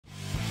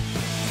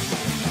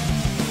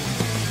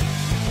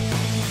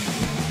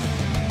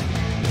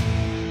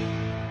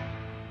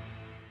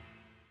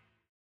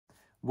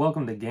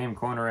Welcome to Game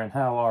Corner, and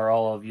how are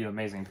all of you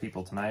amazing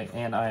people tonight?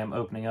 And I am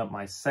opening up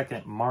my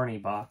second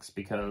Marnie box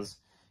because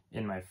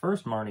in my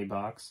first Marnie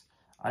box,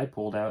 I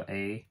pulled out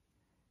a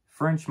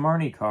French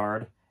Marnie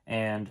card,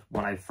 and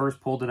when I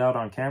first pulled it out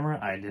on camera,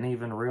 I didn't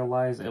even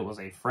realize it was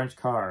a French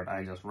card.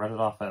 I just read it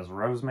off as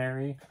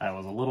Rosemary. I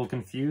was a little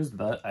confused,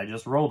 but I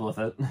just rolled with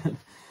it.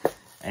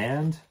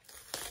 And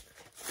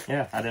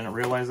yeah, I didn't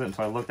realize it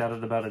until I looked at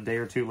it about a day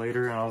or two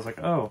later, and I was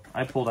like, oh,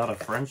 I pulled out a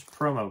French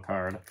promo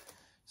card.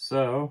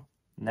 So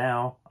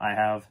now I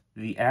have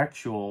the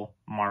actual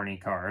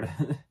Marnie card.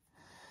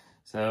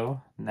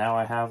 So now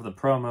I have the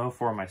promo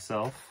for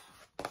myself.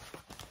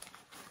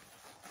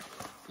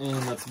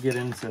 And let's get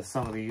into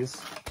some of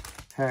these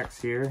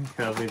packs here,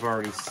 because we've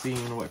already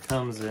seen what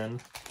comes in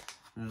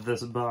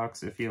this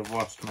box if you have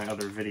watched my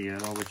other video,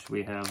 which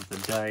we have the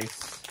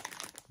dice,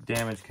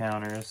 damage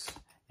counters,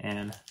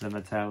 and the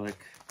metallic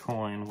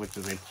coin, which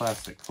is a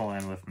plastic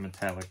coin with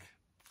metallic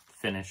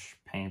finish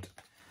paint.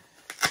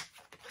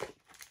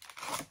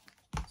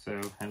 So,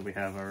 and we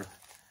have our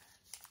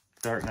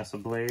Darkness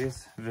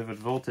Ablaze, Vivid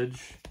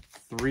Voltage,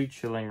 3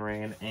 Chilling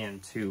Rain,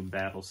 and 2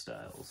 Battle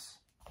Styles.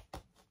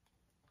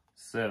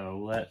 So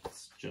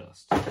let's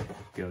just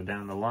go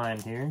down the line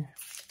here.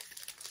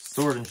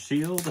 Sword and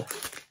Shield,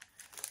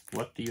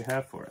 what do you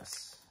have for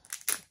us?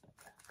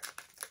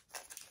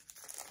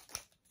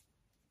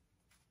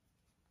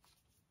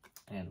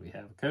 And we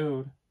have a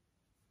code.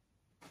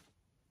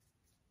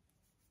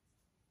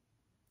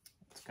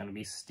 It's going to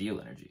be Steel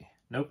Energy.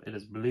 Nope, it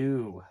is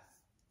blue.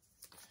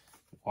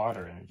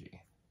 Water Energy.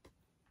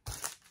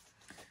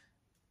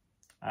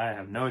 I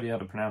have no idea how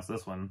to pronounce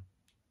this one.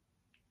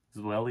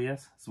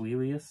 Zwelius?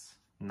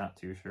 Not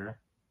too sure.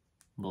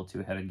 A little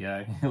two-headed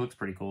guy. He looks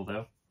pretty cool,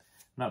 though.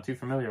 Not too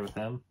familiar with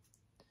him.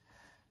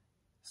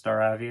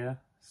 Staravia.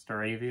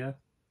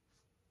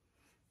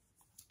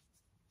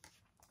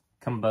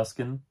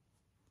 Combuskin.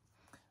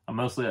 I'm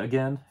mostly,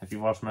 again, if you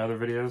watch my other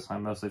videos,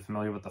 I'm mostly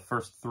familiar with the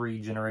first 3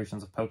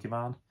 generations of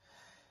Pokemon.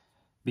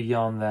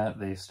 Beyond that,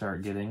 they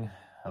start getting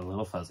a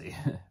little fuzzy.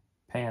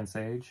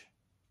 Pansage.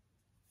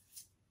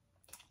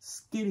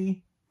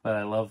 Skitty. But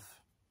I love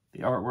the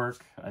artwork.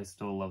 I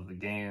still love the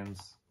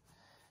games.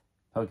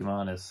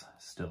 Pokemon is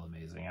still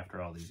amazing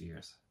after all these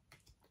years.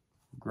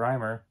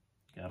 Grimer.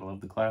 Gotta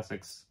love the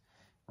classics.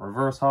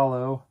 Reverse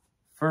Hollow.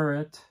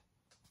 Furret.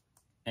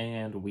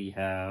 And we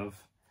have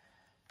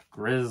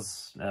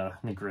Grimmsnarl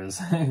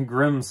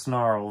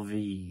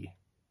V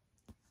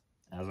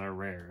as our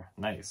rare.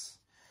 Nice.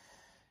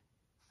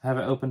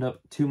 Haven't opened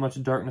up too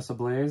much Darkness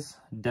Ablaze.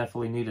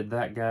 Definitely needed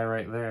that guy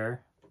right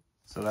there.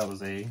 So that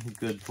was a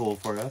good pull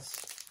for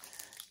us.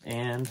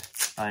 And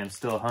I am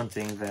still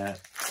hunting that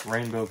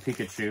Rainbow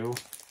Pikachu,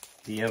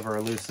 the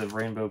ever-elusive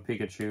Rainbow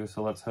Pikachu.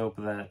 So let's hope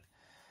that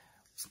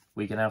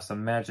we can have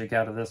some magic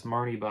out of this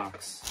Marnie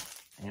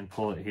box and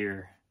pull it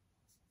here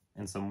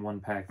in some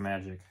one-pack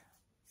magic.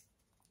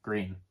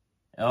 Green.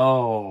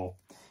 Oh,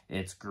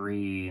 it's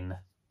green.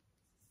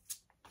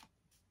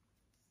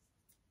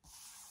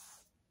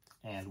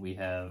 And we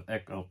have,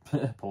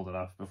 pulled it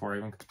off before I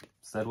even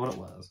said what it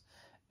was.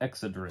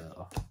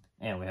 Excadrill.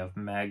 And we have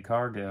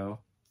Magcargo,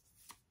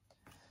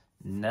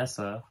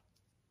 Nessa,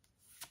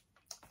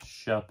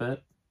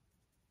 Shuppet,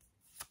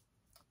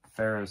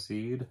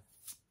 Ferroseed,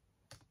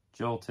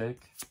 Joltik,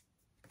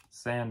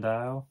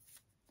 Sandile.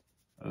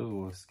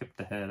 Oh,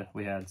 skipped ahead.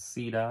 We had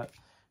Seedot,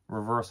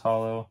 Reverse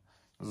Hollow,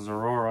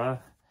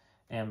 Zorora,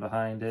 and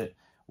behind it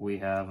we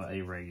have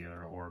a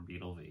regular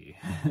Orbeetle V.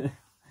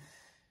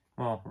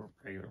 Well,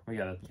 regular. We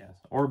got a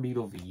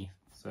Orbeetle V,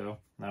 so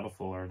not a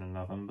full art and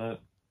nothing, but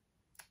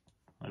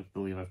I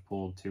believe I've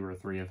pulled 2 or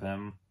 3 of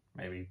him.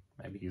 Maybe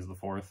he's the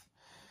 4th.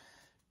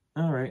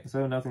 Alright,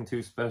 so nothing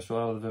too special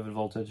out of the Vivid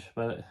Voltage,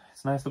 but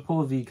it's nice to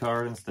pull a V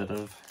card instead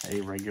of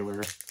a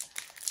regular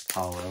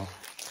hollow,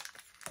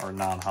 or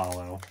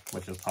non-hollow,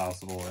 which is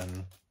possible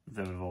in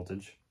Vivid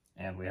Voltage.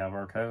 And we have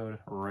our code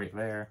right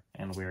there,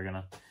 and we're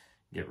gonna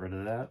get rid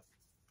of that.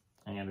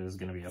 And it is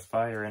gonna be a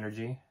Fire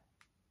Energy.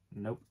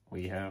 Nope,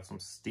 we have some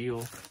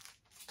Steel.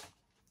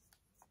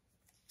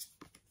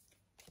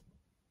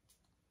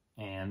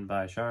 And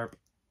by Sharp,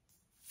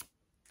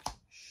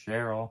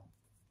 Cheryl,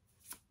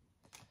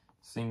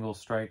 Single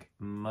Strike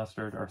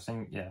Mustard, or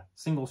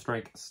Single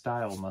Strike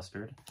Style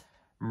Mustard,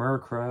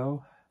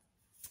 Murkrow,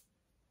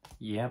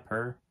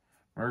 Yamper.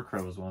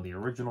 Murkrow was one of the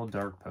original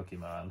Dark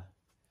Pokemon.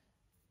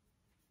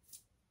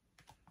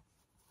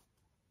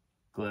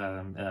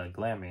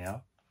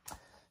 Glameow,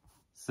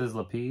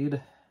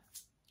 Sizzlipede,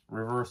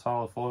 Reverse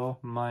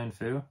Holofoil,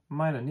 Minefu.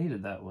 Might have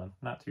needed that one,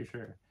 not too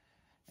sure.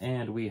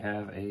 And we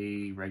have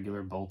a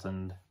regular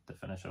Boltund to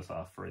finish us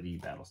off for the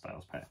Battle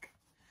Styles pack.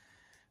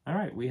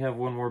 Alright, we have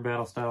one more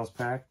Battle Styles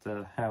pack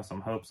to have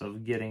some hopes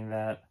of getting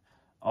that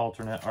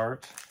alternate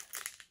art.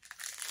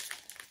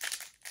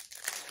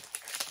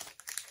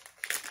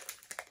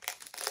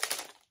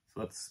 So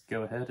let's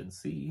go ahead and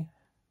see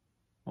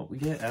what we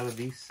get out of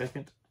the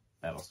second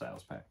Battle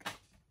Styles pack.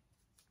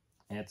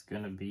 It's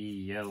going to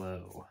be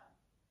yellow.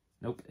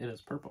 Nope, it is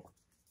purple.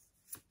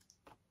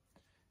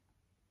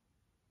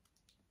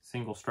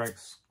 Single strike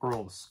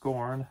Scroll of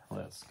Scorn.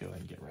 Let's go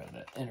ahead and get rid of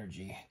that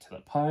energy to the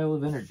pile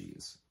of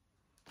energies.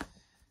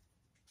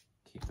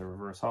 Keep the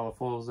reverse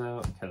holofoils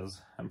out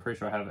because I'm pretty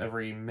sure I have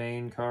every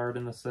main card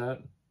in the set.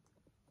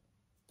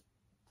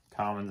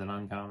 Commons and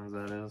uncommons,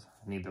 that is.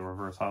 I need the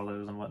reverse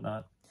holos and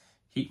whatnot.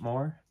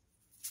 Heatmore.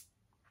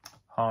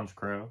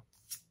 Honchkrow.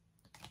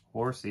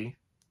 Horsey.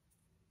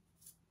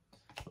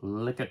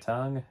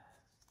 Lickitung.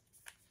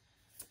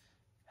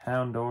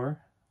 Houndour.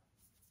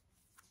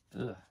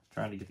 Ugh,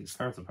 trying to get these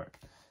cards apart.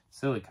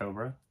 Silly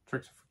Cobra.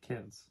 Tricks are for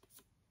kids.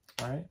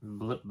 Alright,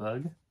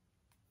 Blipbug.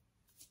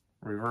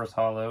 Reverse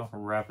Holo,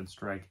 Rapid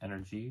Strike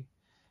Energy.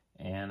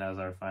 And as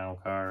our final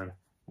card,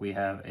 we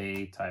have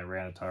a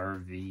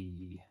Tyranitar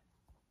V.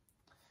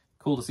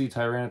 Cool to see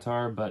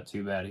Tyranitar, but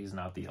too bad he's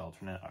not the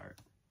alternate art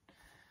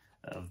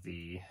of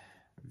the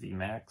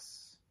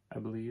VMAX, I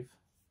believe.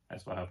 I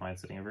still have mine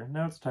sitting over.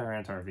 No, it's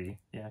Tyranitar V.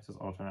 Yeah, it's just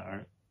alternate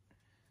art.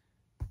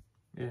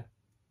 Yeah.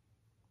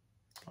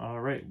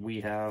 Alright,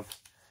 we have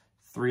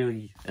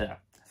three,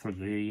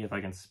 if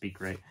I can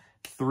speak right,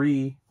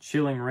 3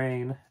 Chilling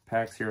Reign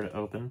packs here to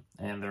open,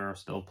 and there are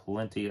still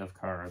plenty of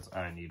cards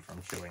I need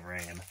from Chilling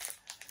Reign.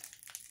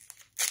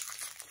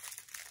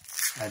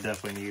 I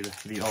definitely need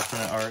the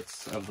alternate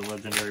arts of the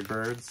legendary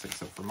birds,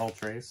 except for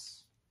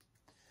Moltres.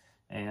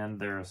 And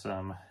there are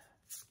some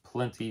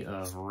plenty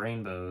of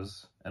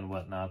rainbows and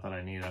whatnot that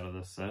I need out of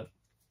this set.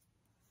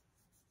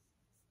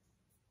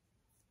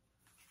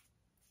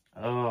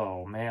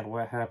 Oh man,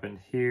 what happened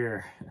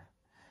here?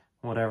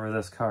 Whatever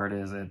this card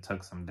is, it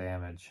took some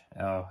damage.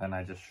 Oh, and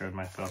I just showed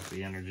myself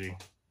the energy.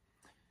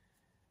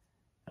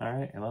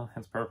 Alright, well,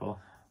 it's purple.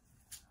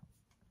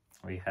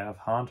 We have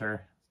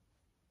Haunter.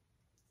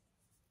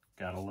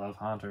 Gotta love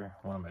Haunter,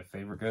 one of my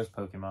favorite ghost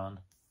Pokemon.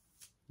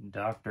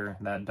 Doctor,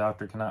 that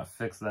doctor cannot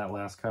fix that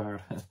last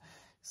card.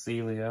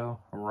 Celio,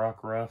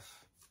 Rockruff.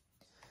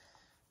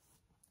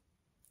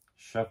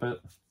 Shuppet.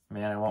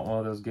 Man, I want one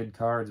of those good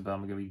cards, but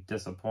I'm gonna be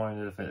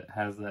disappointed if it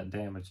has that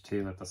damage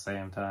too at the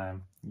same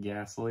time.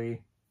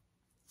 Ghastly.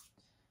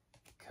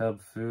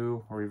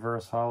 Cubfu,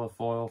 Reverse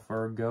Holofoil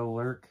for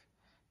Golurk.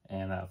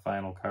 And that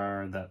final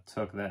card that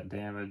took that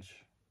damage.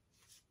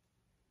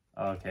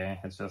 Okay,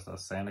 it's just a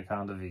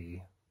Sandaconda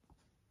V.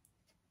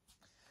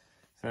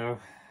 So,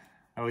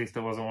 at least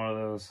it wasn't one of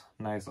those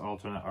nice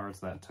alternate arts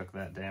that took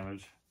that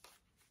damage.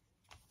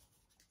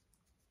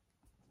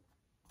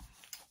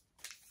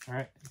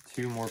 Alright,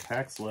 2 more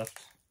packs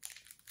left.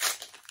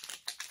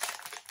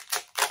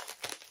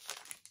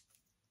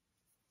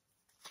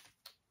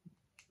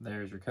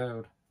 There's your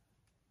code.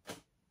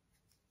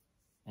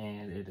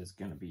 And it is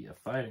going to be a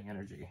Fighting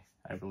Energy.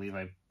 I believe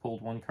I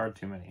pulled 1 card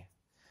too many.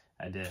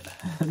 I did.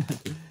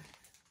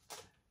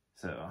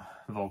 So,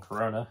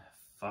 Volcarona,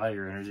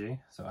 Fire Energy,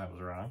 so I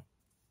was wrong.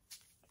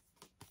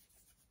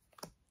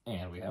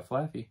 And we have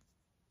Flaffy.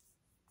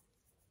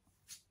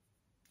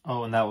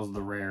 Oh, and that was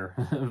the rare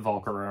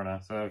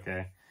Volcarona, so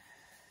okay.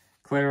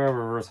 Clara,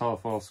 Reverse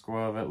Holofoil,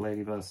 Squavit,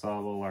 Ladybug,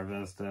 Sobble,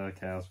 Larvesta,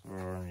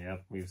 Casper,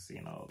 yep, we've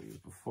seen all these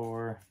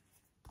before.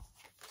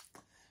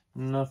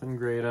 Nothing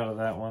great out of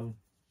that one.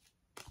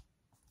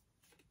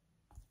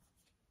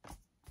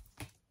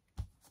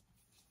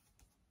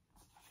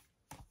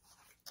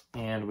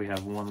 And we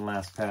have 1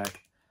 last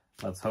pack.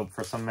 Let's hope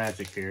for some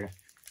magic here.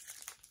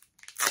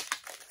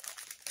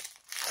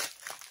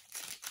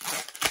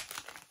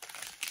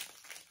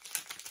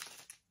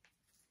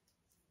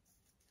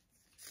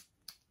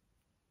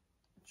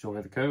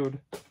 Enjoy the code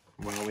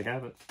while we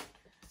have it.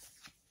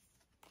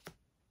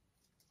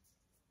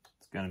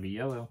 It's going to be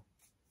yellow.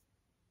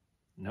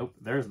 Nope,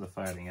 there's the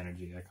Fighting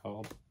Energy I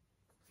called.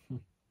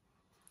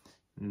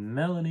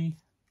 Melanie.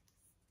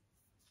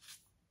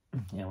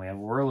 And we have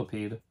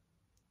Whirlipede.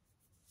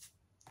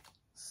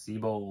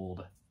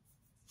 Seabold.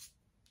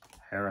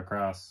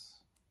 Heracross.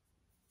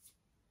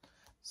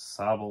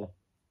 Sobble.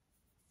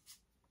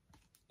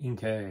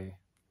 Inkay.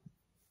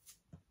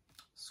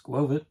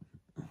 Squavit.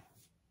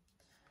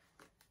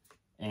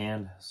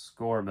 And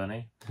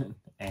Scorbunny.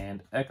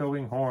 And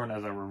Echoing Horn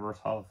as a Reverse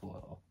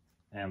Holofoil.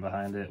 And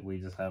behind it, we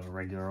just have a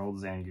regular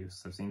old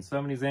Zangoose. I've seen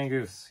so many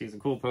Zangoose. He's a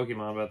cool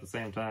Pokemon, but at the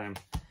same time,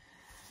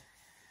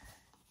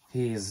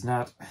 he's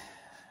not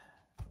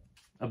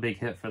a big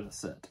hit for the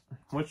set.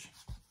 Which,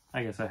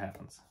 I guess it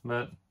happens.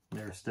 But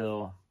there's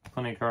still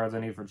plenty of cards I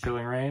need for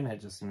Chilling Reign.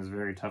 It just seems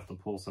very tough to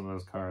pull some of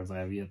those cards. I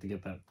have yet to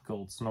get that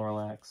gold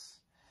Snorlax.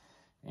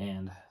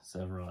 And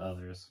several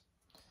others.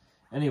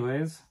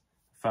 Anyways,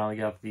 finally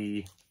got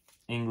the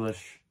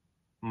English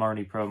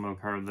Marnie promo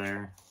card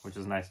there, which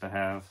is nice to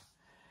have.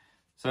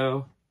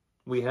 So,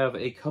 we have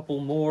a couple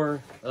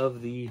more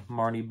of the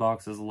Marnie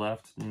boxes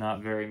left.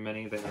 Not very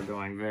many. They are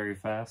going very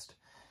fast.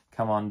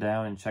 Come on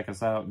down and check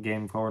us out.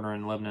 Game Corner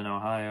in Lebanon,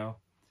 Ohio.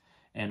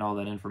 And all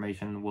that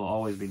information will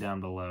always be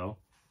down below.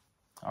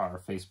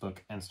 Our Facebook,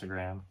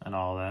 Instagram, and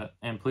all that.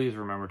 And please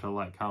remember to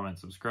like, comment,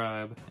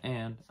 subscribe.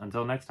 And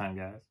until next time,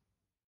 guys.